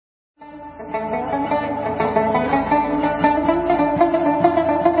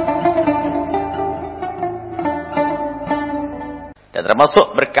Dan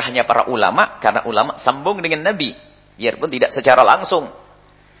termasuk berkahnya para ulama, karena ulama sambung dengan Nabi, biarpun tidak secara langsung.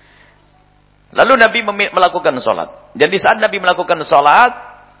 Lalu Nabi melakukan sholat. Dan di saat Nabi melakukan sholat,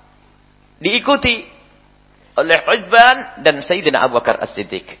 diikuti oleh Uthman dan Sayyidina Abu Bakar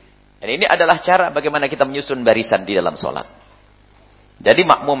As-Siddiq. Dan ini adalah cara bagaimana kita menyusun barisan di dalam sholat. Jadi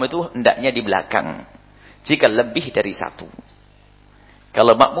makmum itu hendaknya di belakang. Jika lebih dari satu.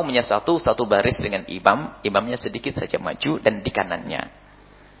 Kalau makmumnya satu baris dengan imam, imamnya sedikit saja maju dan di kanannya.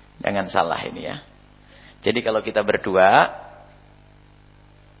 Jangan salah ini ya. Jadi kalau kita berdua,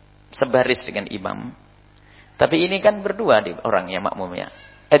 sebaris dengan imam. Tapi ini kan berdua di orangnya makmumnya.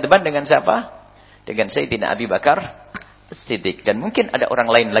 Uthman dengan siapa? Dengan Sayyidina Abi Bakar Siddiq. Dan mungkin ada orang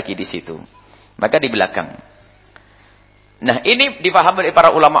lain lagi di situ. Maka di belakang. Nah ini dipahami oleh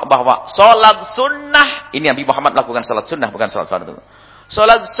para ulama bahwa sholat sunnah. Ini Nabi Muhammad lakukan sholat sunnah, bukan sholat fardu.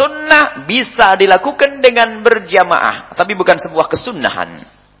 Sholat sunnah bisa dilakukan dengan berjamaah. Tapi bukan sebuah kesunnahan.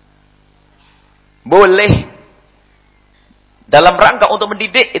 Boleh. Dalam rangka untuk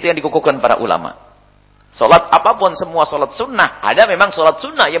mendidik, itu yang dikukuhkan para ulama. Sholat apapun, semua sholat sunnah. Ada memang sholat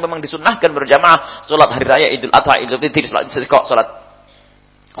sunnah yang memang disunnahkan berjamaah. Sholat hari raya, idul adha, idul fitri, sholat istiqo, sholat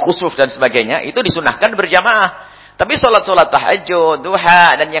khusuf dan sebagainya. Itu disunnahkan berjamaah. Tapi sholat-sholat tahajud,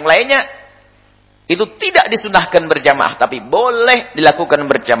 duha, dan yang lainnya, itu tidak disunnahkan berjamaah. Tapi boleh dilakukan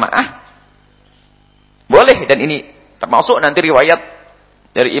berjamaah. Boleh. Dan ini termasuk nanti riwayat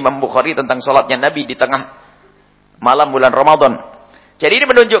dari Imam Bukhari tentang sholatnya Nabi di tengah malam bulan Ramadan. Jadi ini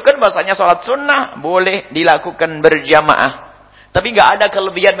menunjukkan bahasanya sholat sunnah boleh dilakukan berjamaah. Tapi nggak ada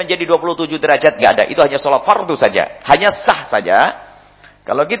kelebihan menjadi 27 derajat, nggak ada. Itu hanya sholat fardu saja. Hanya sah saja.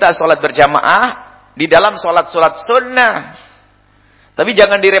 Kalau kita sholat berjamaah di dalam sholat-sholat sunnah. Tapi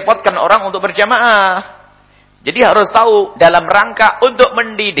jangan direpotkan orang untuk berjamaah. Jadi harus tahu dalam rangka untuk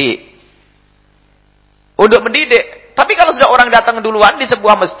mendidik. Untuk mendidik. Tapi kalau sudah orang datang duluan di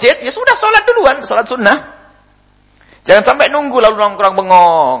sebuah masjid, ya sudah sholat duluan, sholat sunnah. Jangan sampai nunggu lalu nongkrong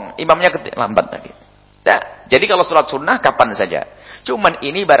bengong. Imamnya lambat lagi. Nah, jadi kalau sholat sunnah kapan saja. Cuman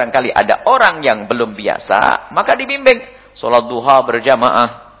ini barangkali ada orang yang belum biasa. Maka dibimbing. Sholat duha berjamaah.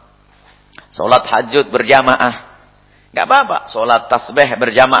 Sholat hajud berjamaah. Gak apa-apa. Sholat tasbih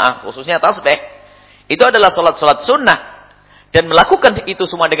berjamaah. Khususnya tasbih. Itu adalah sholat-sholat sunnah. Dan melakukan itu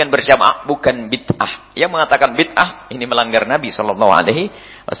semua dengan berjamaah. Bukan bid'ah. Yang mengatakan bid'ah. Ini melanggar Nabi SAW.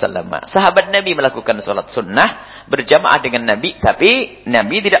 Sahabat Nabi melakukan sholat sunnah. Berjamaah dengan Nabi. Tapi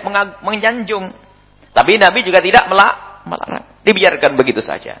Nabi tidak menyanjung. Tapi Nabi juga tidak melarang. Dibiarkan begitu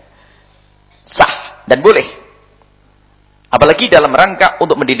saja. Sah. Dan boleh. Apalagi dalam rangka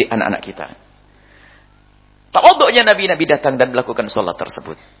untuk mendidik anak-anak kita. Tawaduknya Nabi datang dan melakukan sholat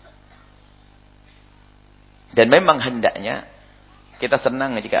tersebut. Dan memang hendaknya kita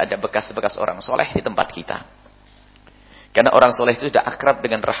senang jika ada bekas-bekas orang soleh di tempat kita. Karena orang soleh itu sudah akrab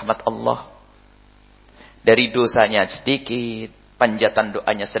dengan rahmat Allah. Dari dosanya sedikit, panjatan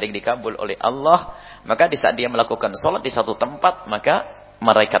doanya sering dikabul oleh Allah. Maka di saat dia melakukan sholat di satu tempat, maka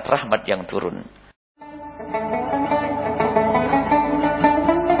malaikat rahmat yang turun.